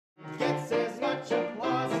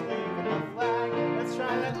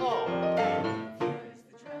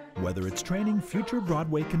whether it's training future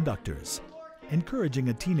Broadway conductors, encouraging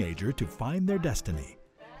a teenager to find their destiny,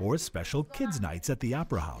 or special kids' nights at the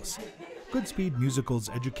Opera House, Goodspeed Musical's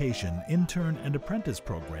education, intern, and apprentice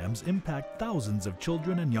programs impact thousands of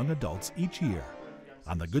children and young adults each year.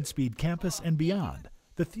 On the Goodspeed campus and beyond,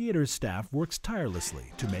 the theater's staff works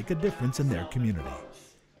tirelessly to make a difference in their community.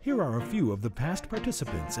 Here are a few of the past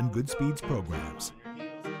participants in Goodspeed's programs.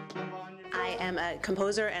 I am a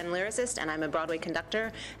composer and lyricist, and I'm a Broadway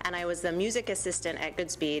conductor, and I was the music assistant at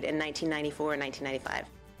Goodspeed in 1994 and 1995.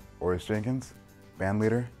 Oris Jenkins, band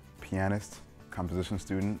leader, pianist, composition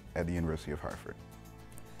student at the University of Hartford.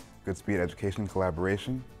 Goodspeed Education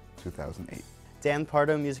Collaboration, 2008. Dan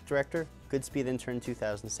Pardo, music director, Goodspeed intern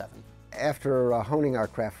 2007. After honing our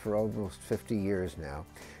craft for almost 50 years now,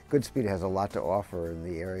 Goodspeed has a lot to offer in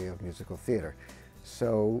the area of musical theater.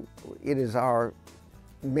 So it is our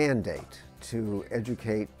mandate to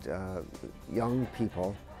educate young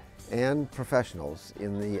people and professionals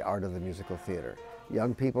in the art of the musical theater.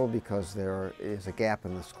 Young people because there is a gap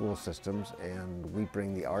in the school systems, and we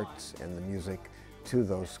bring the arts and the music to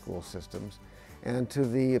those school systems. And to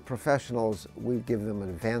the professionals, we give them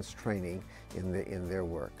advanced training in their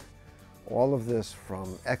work. All of this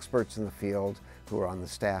from experts in the field who are on the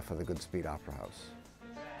staff of the Goodspeed Opera House.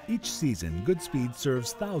 Each season, Goodspeed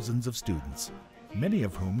serves thousands of students, many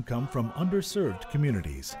of whom come from underserved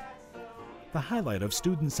communities. The highlight of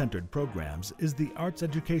student-centered programs is the Arts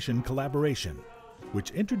Education Collaboration,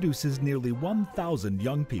 which introduces nearly 1,000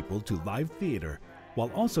 young people to live theater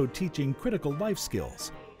while also teaching critical life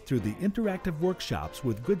skills through the interactive workshops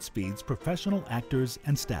with Goodspeed's professional actors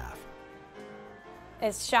and staff.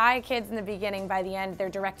 As shy kids in the beginning, by the end, they're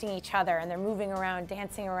directing each other and they're moving around,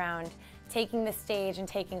 dancing around, taking the stage and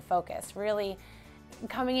taking focus, really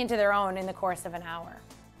coming into their own in the course of an hour.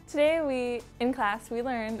 Today in class, we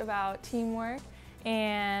learned about teamwork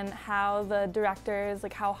and how the directors,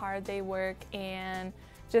 how hard they work, and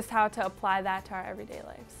just how to apply that to our everyday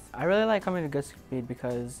lives. I really like coming to Goodspeed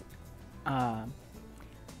because I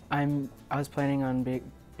was planning on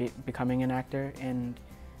becoming an actor, and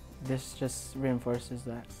this just reinforces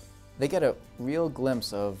that. They get a real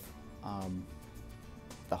glimpse of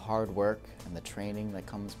the hard work and the training that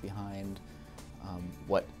comes behind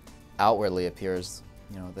what outwardly appears,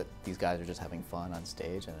 that these guys are just having fun on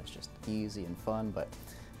stage and it's just easy and fun, but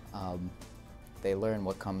they learn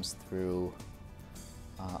what comes through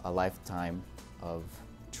a lifetime of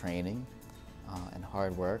training and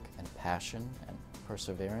hard work and passion and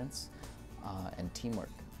perseverance and teamwork.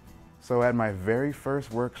 So at my very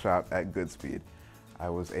first workshop at Goodspeed, I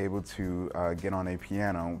was able to get on a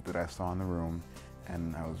piano that I saw in the room,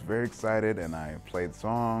 and I was very excited, and I played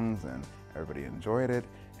songs and everybody enjoyed it.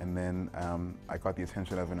 And then I got the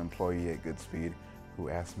attention of an employee at Goodspeed who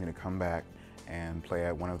asked me to come back and play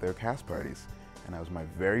at one of their cast parties. And that was my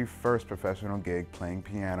very first professional gig playing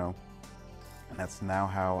piano. And that's now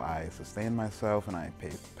how I sustain myself, and I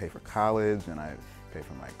pay for college, and I pay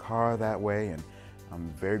for my car that way. And I'm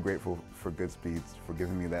very grateful for Goodspeed for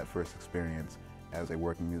giving me that first experience as a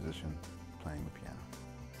working musician playing the piano.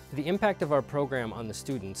 The impact of our program on the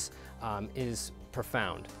students is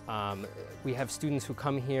profound. We have students who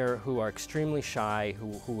come here who are extremely shy,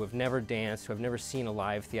 who have never danced, who have never seen a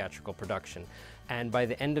live theatrical production. And by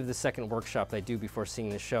the end of the second workshop they do before seeing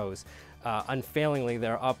the shows, unfailingly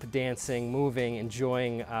they're up dancing, moving,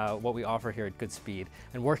 enjoying what we offer here at Goodspeed,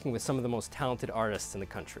 and working with some of the most talented artists in the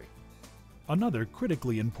country. Another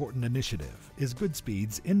critically important initiative is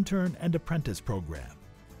Goodspeed's Intern and Apprentice program.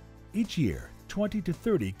 Each year, 20 to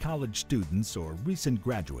 30 college students or recent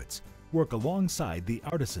graduates work alongside the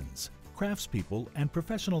artisans, craftspeople, and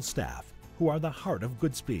professional staff who are the heart of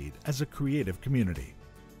Goodspeed as a creative community.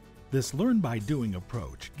 This learn-by-doing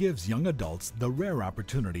approach gives young adults the rare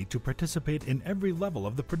opportunity to participate in every level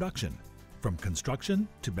of the production, from construction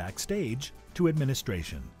to backstage to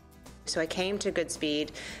administration. So I came to Goodspeed,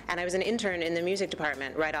 and I was an intern in the music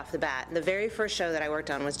department right off the bat. The very first show that I worked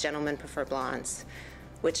on was Gentlemen Prefer Blondes,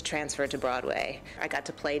 which transferred to Broadway. I got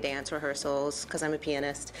to play dance rehearsals because I'm a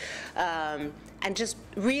pianist. And just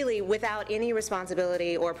really without any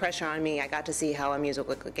responsibility or pressure on me, I got to see how a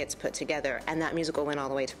musical gets put together, and that musical went all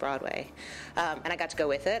the way to Broadway. And I got to go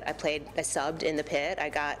with it. I subbed in the pit.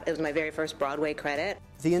 It was my very first Broadway credit.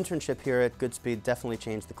 The internship here at Goodspeed definitely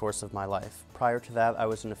changed the course of my life. Prior to that, I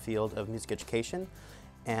was in the field of music education,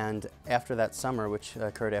 and after that summer, which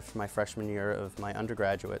occurred after my freshman year of my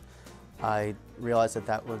undergraduate, I realized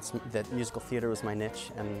that musical theater was my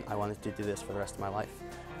niche, and I wanted to do this for the rest of my life.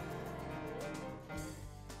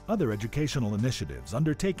 Other educational initiatives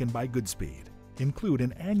undertaken by Goodspeed include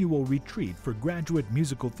an annual retreat for graduate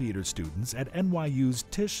musical theater students at NYU's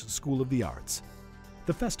Tisch School of the Arts,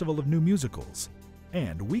 the Festival of New Musicals,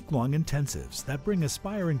 and week-long intensives that bring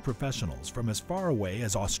aspiring professionals from as far away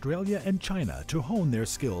as Australia and China to hone their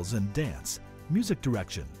skills in dance, music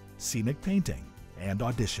direction, scenic painting, and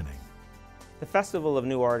auditioning. The Festival of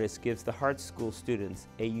New Artists gives the Hart School students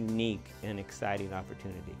a unique and exciting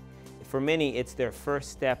opportunity. For many, it's their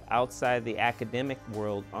first step outside the academic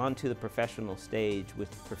world onto the professional stage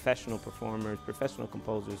with professional performers, professional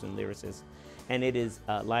composers, and lyricists, and it is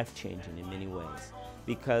life-changing in many ways,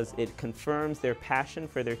 because it confirms their passion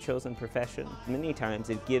for their chosen profession. Many times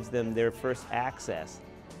it gives them their first access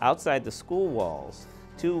outside the school walls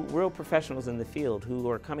to real professionals in the field who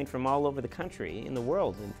are coming from all over the country, in the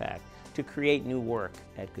world in fact, to create new work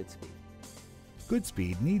at Goodspeed.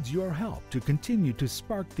 Goodspeed needs your help to continue to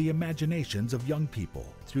spark the imaginations of young people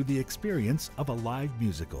through the experience of a live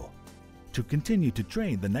musical, to continue to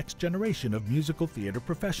train the next generation of musical theater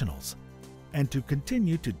professionals, and to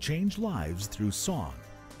continue to change lives through song,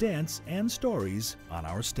 dance, and stories on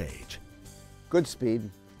our stage. Goodspeed,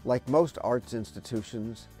 like most arts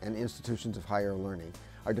institutions and institutions of higher learning,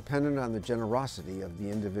 are dependent on the generosity of the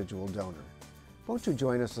individual donor. Won't you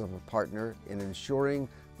join us as a partner in ensuring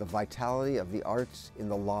the vitality of the arts in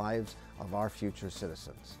the lives of our future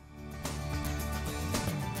citizens?